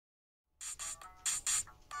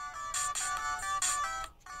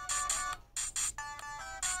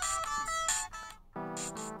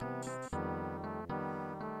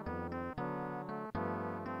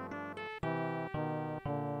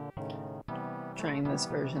Trying this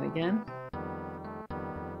version again.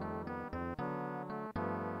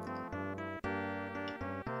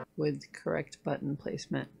 With correct button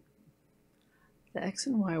placement. The X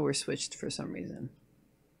and Y were switched for some reason.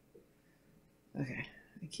 Okay,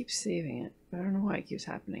 I keep saving it, but I don't know why it keeps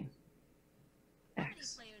happening.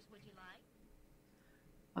 X.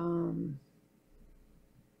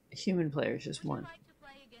 Human players, just one.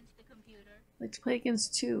 Like to play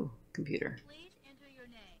against two, computer.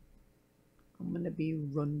 I'm gonna be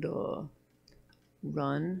Runda.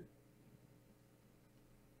 Run.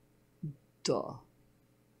 Duh.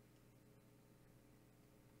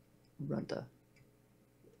 Runda.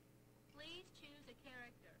 Please choose a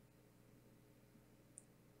character.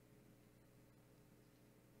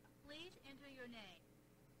 Please enter your name.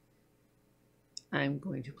 I'm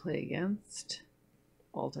going to play against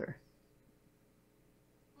Alter.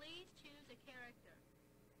 Please choose a character.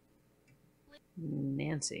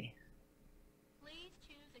 Nancy. Please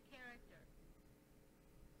choose a character.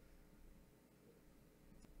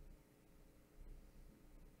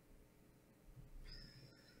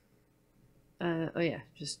 Oh yeah,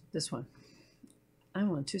 just this one. I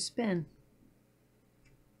want to spin.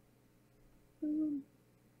 I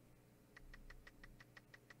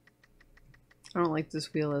don't like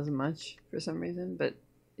this wheel as much for some reason, but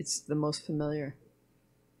it's the most familiar.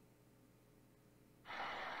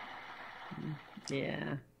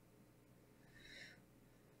 Yeah.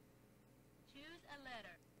 Choose a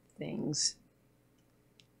letter. Things.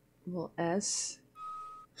 Well, S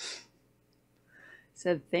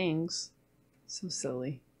said things. So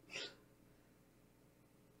silly.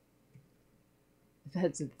 If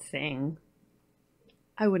that's a thing,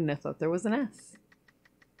 I wouldn't have thought there was an S.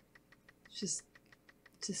 Just,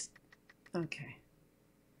 okay.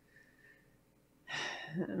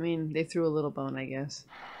 I mean, they threw a little bone, I guess.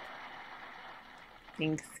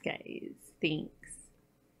 Thanks, guys. Thanks.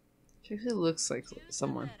 She actually looks like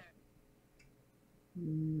someone.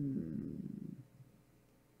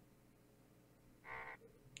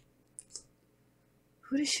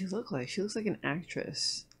 Who does she look like? She looks like an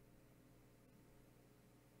actress.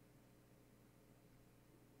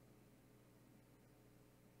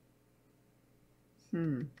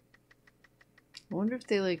 I wonder if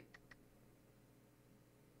they like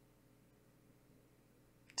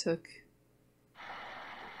took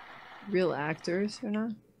real actors or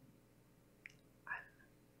not.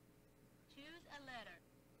 Choose a letter.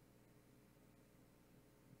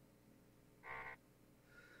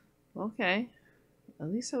 Okay. At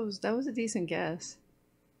least that was a decent guess.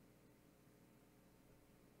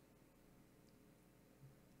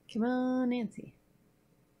 Come on, Nancy.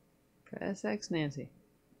 Press X, Nancy.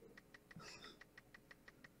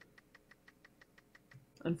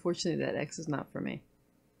 Unfortunately, that X is not for me.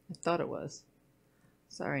 I thought it was.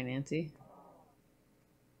 Sorry, Nancy.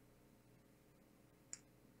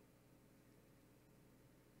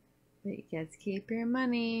 But you guys keep your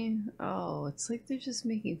money. Oh, it's like they're just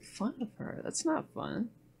making fun of her. That's not fun.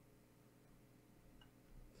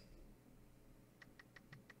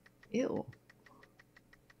 Ew.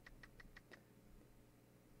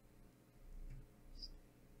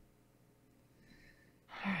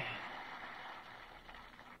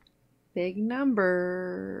 Big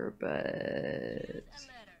number, but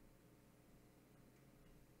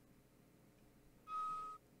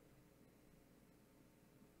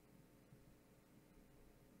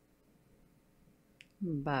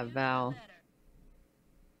by Val.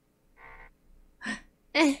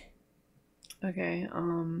 Okay,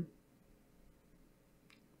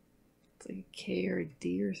 it's like a K or a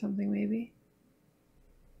D or something maybe.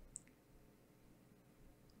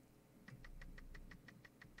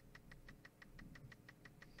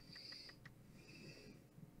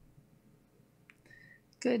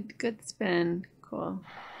 Good spin. Cool.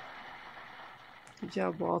 Good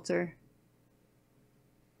job, Walter.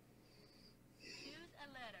 Choose a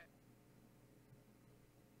letter.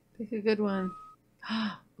 Pick a good one.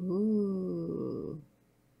 Ooh.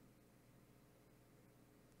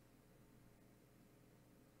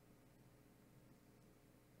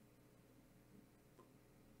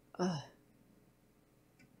 Ugh.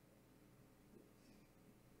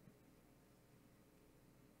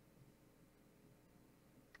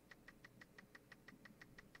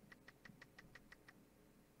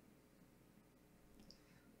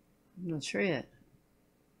 I'm not sure yet.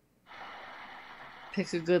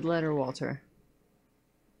 Pick a good letter, Walter.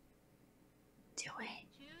 Do it.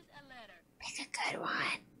 Choose a letter. said one.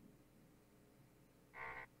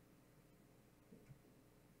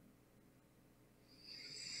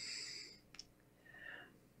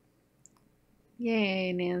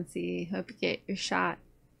 Yay, Nancy. Hope you get your shot.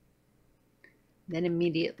 Then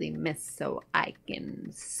immediately miss so I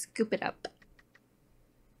can scoop it up.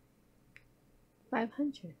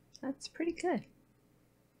 500. That's pretty good.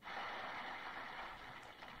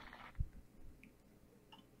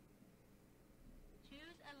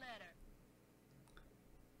 Choose a letter.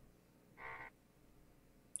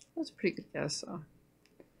 That's a pretty good guess, though.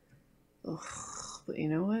 Ugh, but you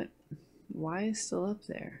know what? Y is still up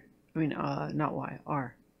there. I mean, not Y,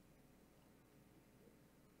 R.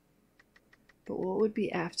 But what would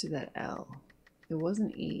be after that L? It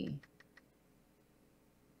wasn't E.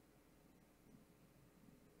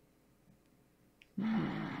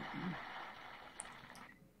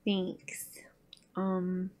 Thanks.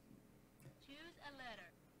 Choose a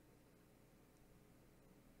letter.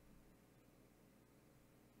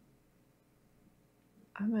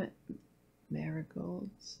 I'm at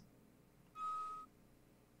marigolds.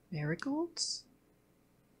 Marigolds?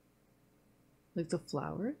 Like the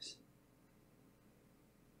flowers?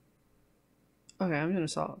 Okay, I'm gonna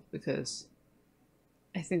solve because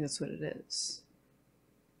I think that's what it is.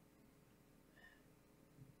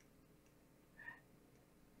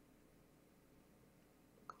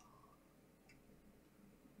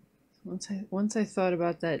 Once I thought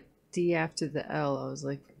about that D after the L, I was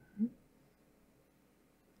like,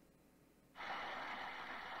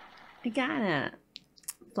 I got it.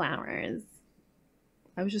 Flowers.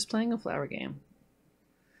 I was just playing a flower game.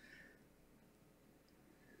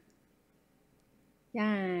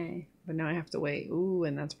 Yay. But now I have to wait. Ooh,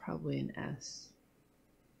 and that's probably an S.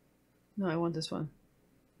 No, I want this one.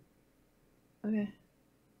 Okay.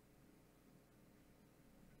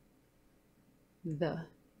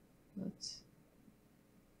 Let's...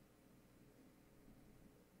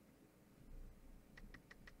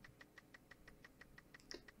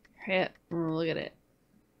 Hurry up. Look at it.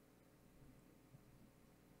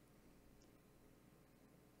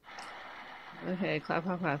 Okay, clap,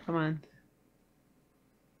 clap, clap. Come on.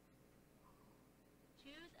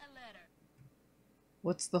 Choose a letter.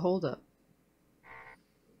 What's the holdup?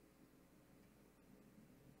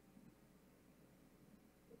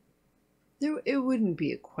 It wouldn't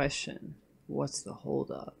be a question. What's the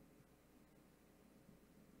holdup?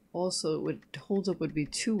 Also, holdup would be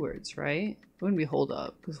 2 words, right? It wouldn't be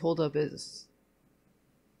holdup, because holdup is...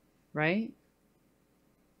 Right?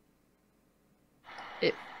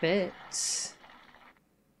 It fits.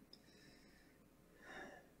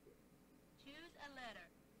 Choose a letter.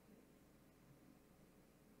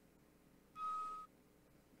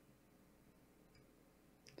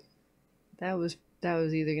 That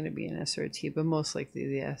was either going to be an S or a T, but most likely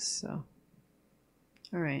the S, so.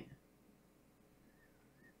 Alright.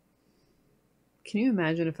 Can you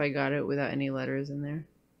imagine if I got it without any letters in there?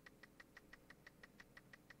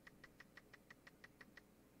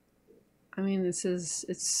 I mean,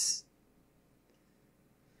 it's...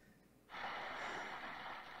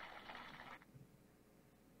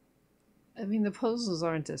 I mean, the puzzles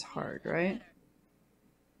aren't as hard, right?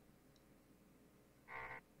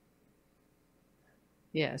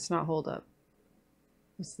 Yeah, it's not hold up.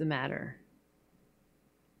 What's the matter?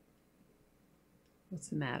 What's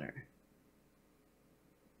the matter?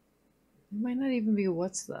 It might not even be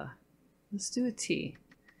what's the. Let's do a T.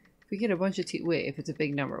 If we get a bunch of T. Wait, if it's a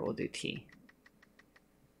big number, we'll do T.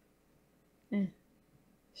 Should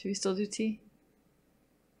we still do T?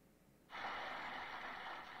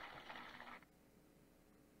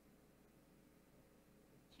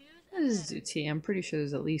 Let's just do T. I'm pretty sure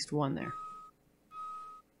there's at least one there.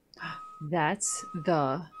 That's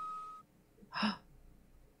the...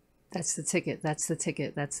 That's the ticket. That's the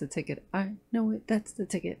ticket. That's the ticket. I know it. That's the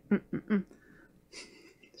ticket.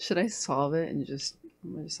 Should I solve it and just...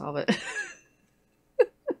 I'm going to solve it.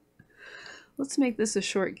 Let's make this a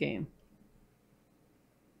short game.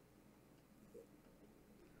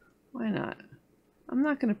 Why not? I'm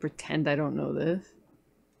not going to pretend I don't know this.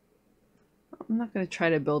 I'm not going to try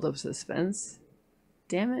to build up suspense.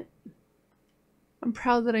 Damn it. I'm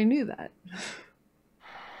proud that I knew that.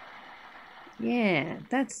 Yeah,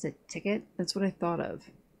 that's the ticket. That's what I thought of.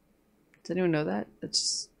 Does anyone know that?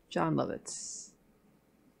 That's John Lovitz.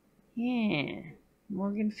 Yeah,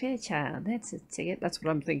 Morgan Fairchild. That's a ticket. That's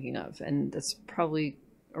what I'm thinking of. And that's probably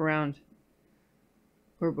around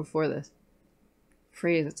or before this.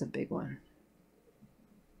 Phrase, that's a big one.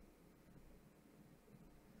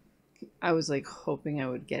 I was like hoping I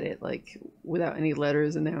would get it like without any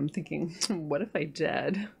letters in there. I'm thinking, what if I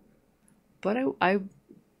did? But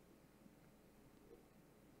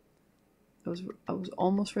I was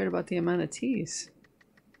almost right about the amount of T's.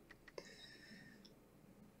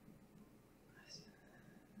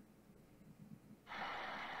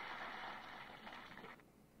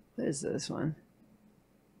 What is this one?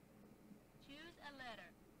 Choose a letter.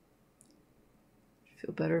 I'd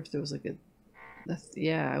feel better if there was like a...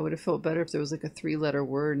 yeah, I would have felt better if there was like a 3-letter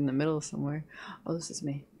word in the middle somewhere. Oh, this is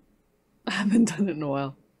me. I haven't done it in a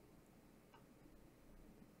while.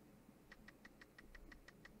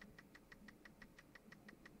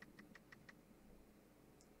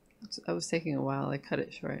 I was taking a while. I cut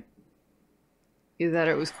it short. Either that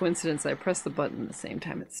or it was coincidence. I pressed the button at the same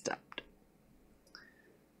time it stopped.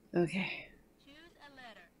 Okay. Choose a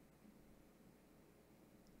letter.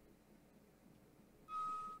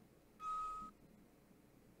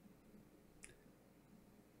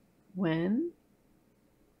 When?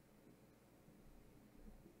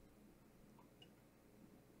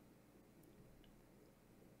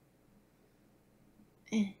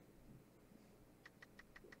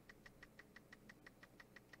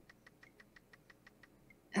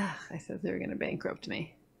 Ugh, I thought they were going to bankrupt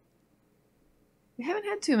me. We haven't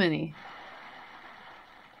had too many.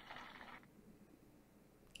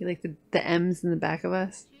 You like the M's in the back of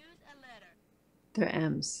us? Choose a letter. They're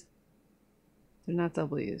M's. They're not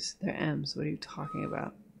W's. They're M's. What are you talking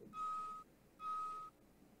about?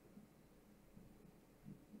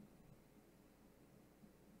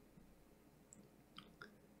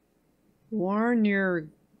 Warn your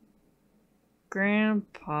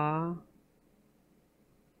grandpa.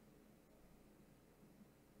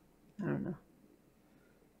 I don't know.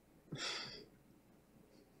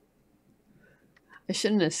 I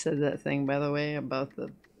shouldn't have said that thing, by the way, about the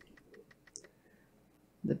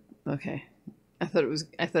okay. I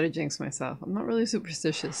thought I jinxed myself. I'm not really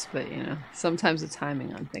superstitious, but you know, sometimes the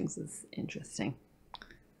timing on things is interesting.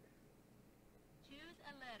 Choose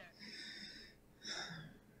a letter.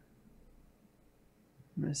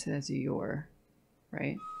 I'm gonna say that's your,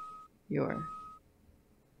 right? Your.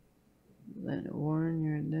 Let it warn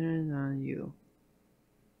your dinner's on you.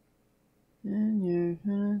 And your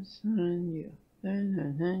dinner's on you.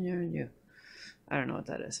 You. I don't know what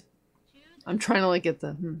that is. I'm trying to like get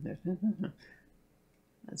the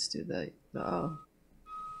let's do the oh.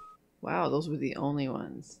 Wow, those were the only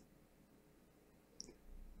ones.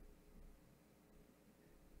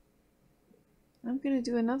 I'm gonna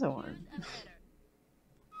do another one.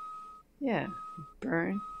 Yeah.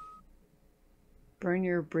 Burn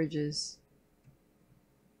your bridges.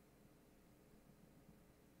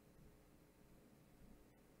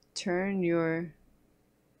 Turn your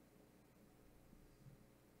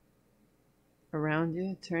around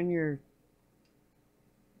you. Turn your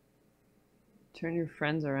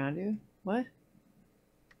friends around you. What?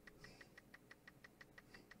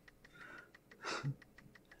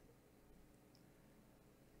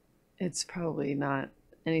 It's probably not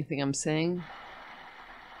anything I'm saying.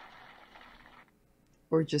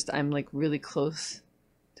 Or just I'm like really close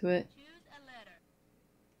to it. Choose a letter.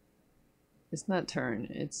 It's not turn,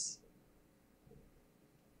 it's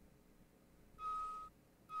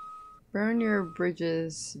burn your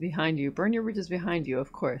bridges behind you. Burn your bridges behind you,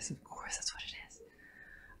 of course. Of course, that's what it is.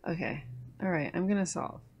 Okay. Alright, I'm gonna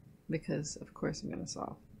solve. Because, of course, I'm gonna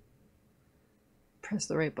solve. Press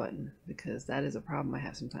the right button, because that is a problem I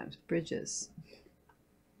have sometimes. Bridges.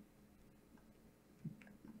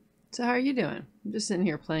 So how are you doing? I'm just sitting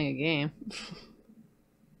here playing a game.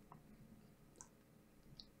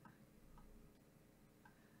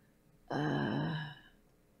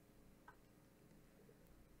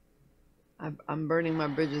 I'm burning my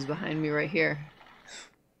bridges behind me right here.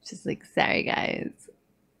 Just like, sorry guys.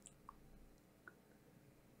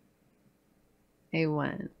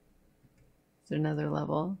 A1. Is there another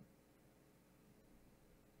level?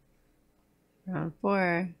 Round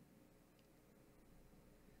 4.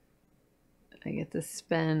 I get to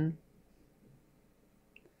spin.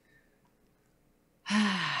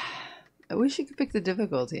 I wish you could pick the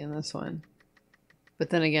difficulty in this one. But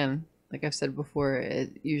then again, like I've said before,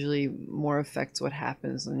 it usually more affects what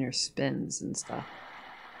happens on your spins and stuff.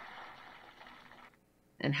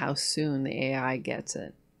 And how soon the AI gets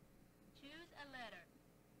it. Choose a letter.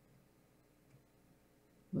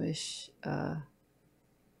 Wish,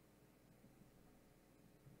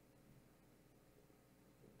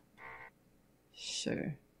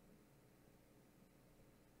 sugar.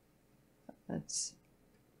 That's,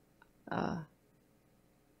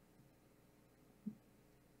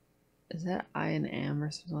 is that I and am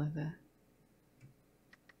or something like that?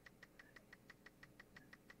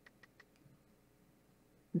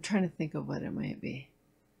 I'm trying to think of what it might be.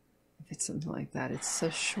 If it's something like that. It's so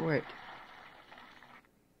short.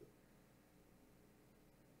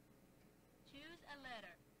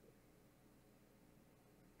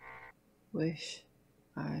 Wish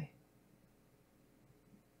I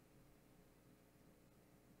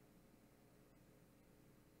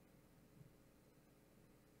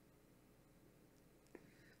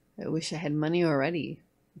wish I had money already,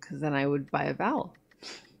 because then I would buy a vowel.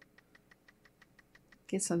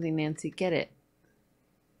 Get something, Nancy. Get it.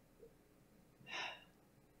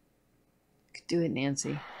 Could do it,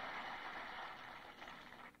 Nancy. I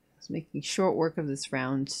was making short work of this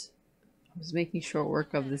round. I was making short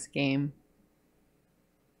work of this game.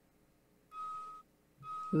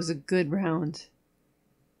 It was a good round.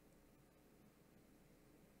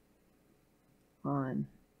 On.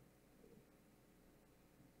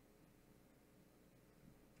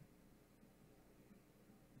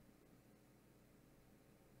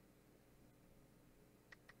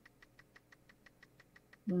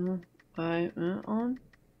 On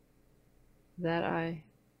that I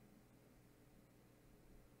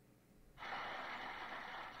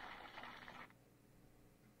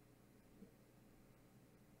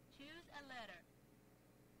Choose a letter.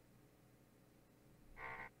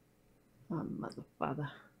 oh mother father.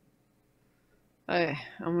 Okay,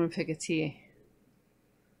 I'm gonna pick a T.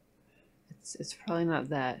 It's probably not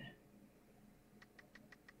that.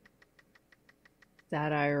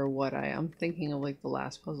 That I or what I. I'm thinking of like the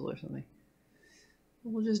last puzzle or something.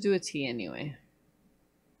 We'll just do a T anyway.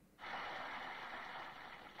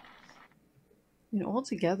 You know,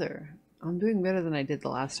 altogether, I'm doing better than I did the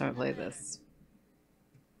last time I played this.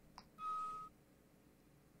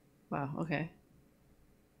 Wow, okay.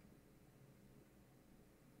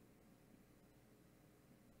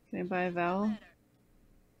 Can I buy a vowel? Letter.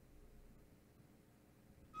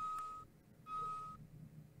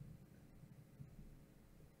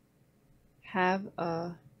 Have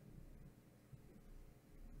a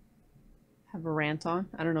rant on?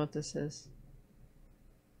 I don't know what this is.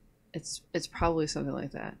 It's probably something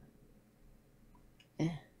like that.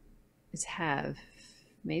 It's have.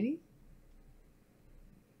 Maybe?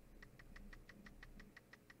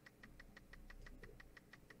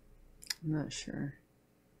 I'm not sure.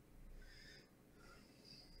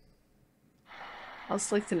 I'll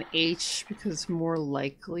select an H because it's more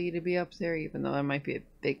likely to be up there, even though that might be a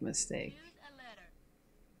big mistake. Choose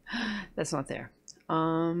a letter. That's not there.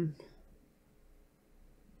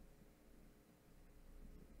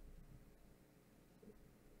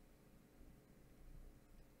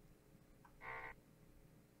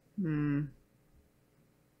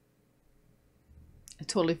 I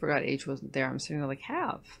totally forgot H wasn't there. I'm sitting there like,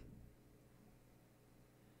 have.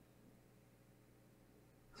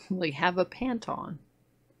 Like, have a pant on.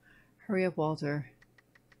 Hurry up, Walter.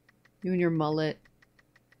 You and your mullet.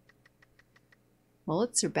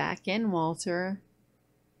 Mullets are back in, Walter.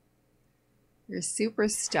 You're super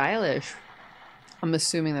stylish. I'm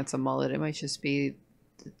assuming that's a mullet. It might just be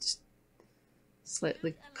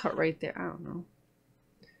slightly cut right there. I don't know.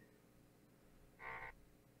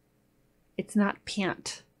 It's not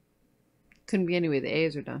pant. Couldn't be anyway. The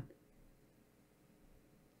A's are done.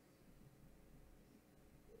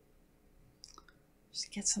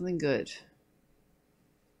 Just get something good.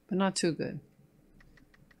 But not too good.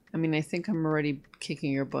 I mean, I think I'm already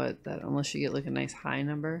kicking your butt that unless you get like a nice high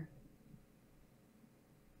number.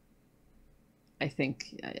 I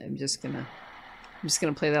think I'm just gonna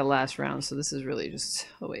play that last round, so this is really just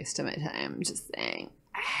a waste of my time. I'm just saying.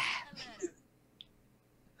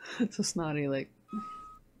 So snotty, like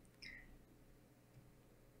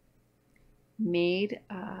made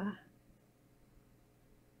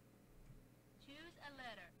Choose a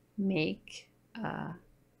letter. make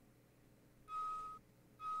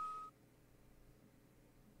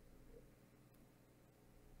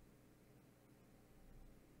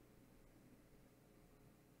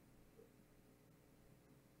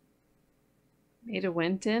made a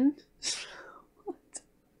went in. What?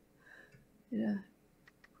 Yeah.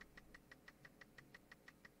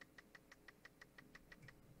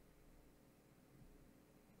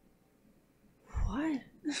 What?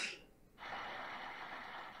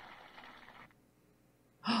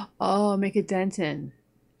 Oh, make a dent in.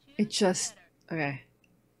 It Choose just a letter. okay.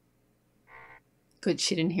 Good,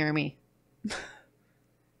 she didn't hear me.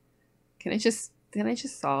 Can I just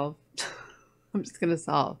solve? I'm just gonna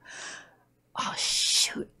solve. Oh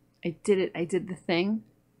shoot. I did it. I did the thing.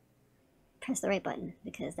 Press the right button,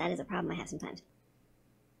 because that is a problem I have sometimes.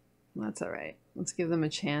 Well, that's alright. Let's give them a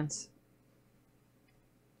chance.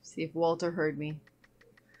 See if Walter heard me.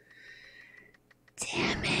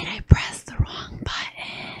 Damn it, I pressed the wrong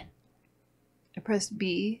button. I pressed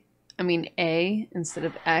B. I mean A instead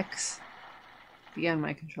of X. B on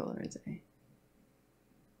my controller is A.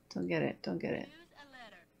 Don't get it. Don't get it. Choose a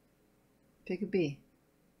letter. Pick a B.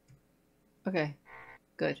 Okay,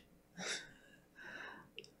 good.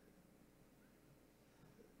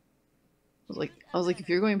 I was like, if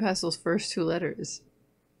you're going past those first two letters.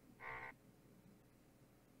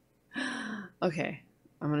 Okay,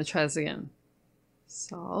 I'm gonna try this again.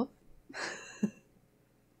 Solve.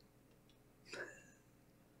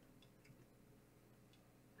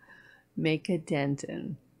 Make a dent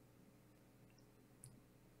in.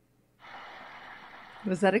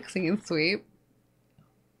 Was that a clean sweep?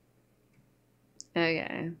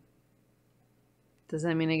 Okay. Does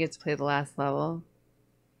that mean I get to play the last level?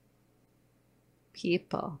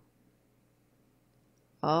 People.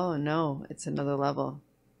 Oh no, it's another level.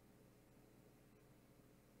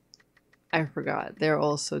 I forgot. They're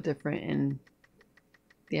all so different in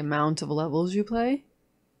the amount of levels you play.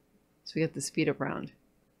 So we get the speed up round,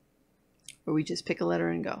 where we just pick a letter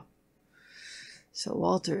and go. So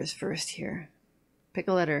Walter is first here. Pick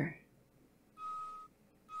a letter.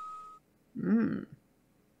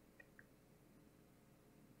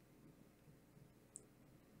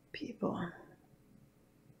 People.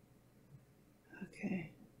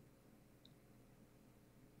 Okay.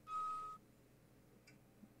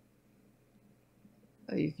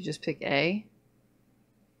 Oh, you can just pick A?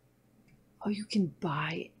 Oh, you can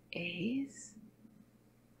buy A's?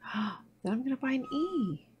 Then I'm gonna buy an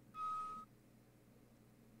E.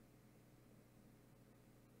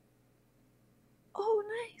 Oh,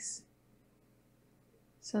 nice.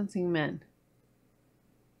 Something men.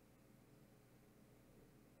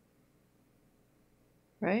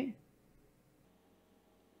 Right?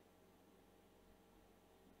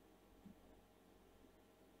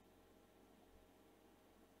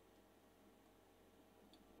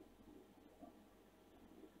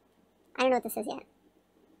 I don't know what this is yet.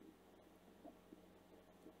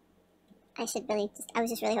 I should really just, I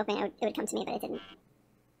was just really hoping it would come to me, but it didn't.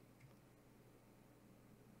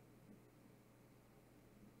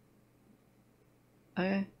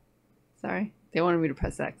 Okay. Sorry. They wanted me to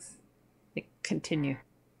press X. Like, continue.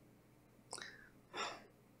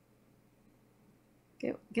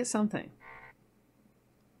 Get something.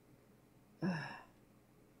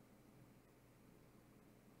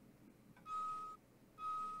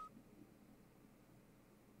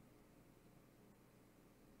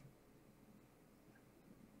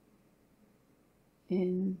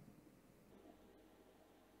 In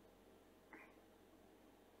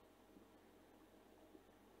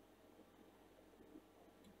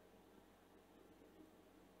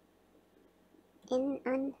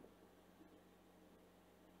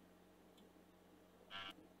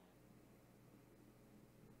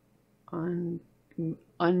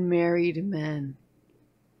unmarried men.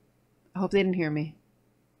 I hope they didn't hear me.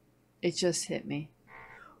 It just hit me.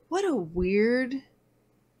 What a weird...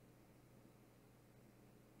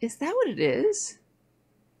 Is that what it is?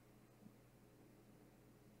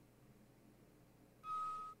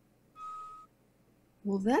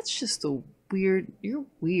 Well, that's just a weird... You're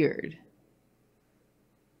weird.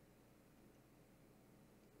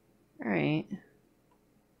 Alright.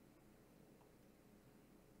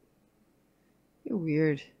 You're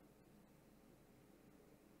weird.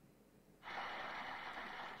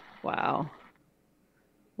 Wow.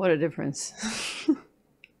 What a difference.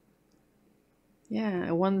 Yeah,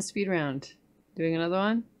 I won the speed round. Doing another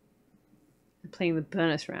one? I'm playing the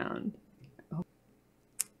bonus round. Oh.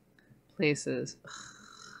 Places. Ugh.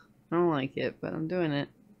 I don't like it, but I'm doing it.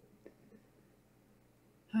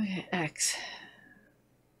 Okay, X.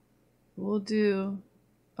 We'll do...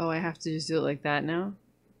 Oh, I have to just do it like that now?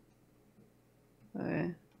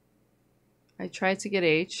 Okay. I tried to get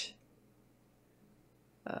H.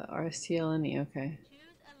 R, S, T, L, N, E, okay. Choose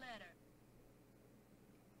a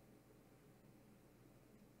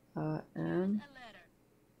letter. M, A letter.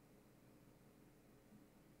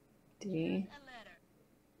 D. Choose a letter.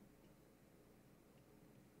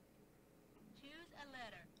 Choose a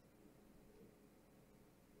letter.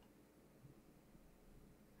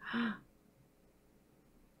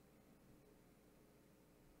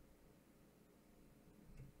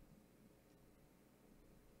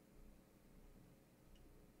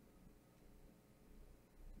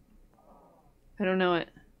 I don't know it.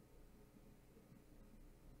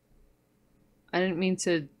 I didn't mean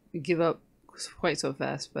to give up quite so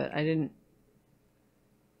fast, but I didn't.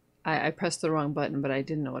 I pressed the wrong button, but I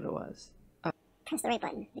didn't know what it was. Press the right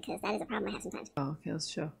button, because that is a problem I have sometimes. Oh, okay, let's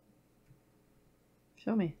show.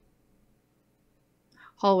 Show me.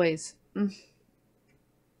 Hallways. I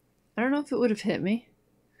don't know if it would have hit me.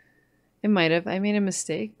 It might have. I made a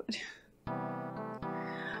mistake, but...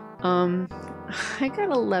 I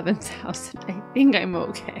got 11,000. I think I'm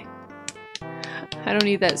okay. I don't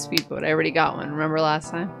need that speedboat. I already got one. Remember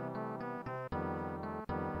last time?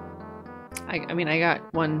 I mean, I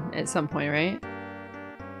got one at some point, right?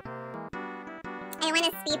 I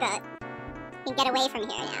want a speedboat. We can get away from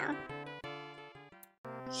here now.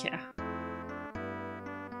 Yeah.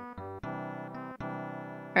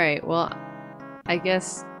 Alright, well, I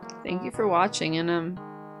guess thank you for watching, and I'm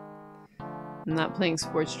not playing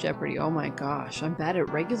Sports Jeopardy. Oh my gosh, I'm bad at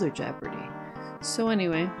regular Jeopardy. So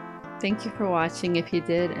anyway, thank you for watching if you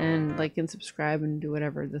did, and like and subscribe and do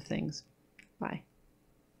whatever the things. Bye.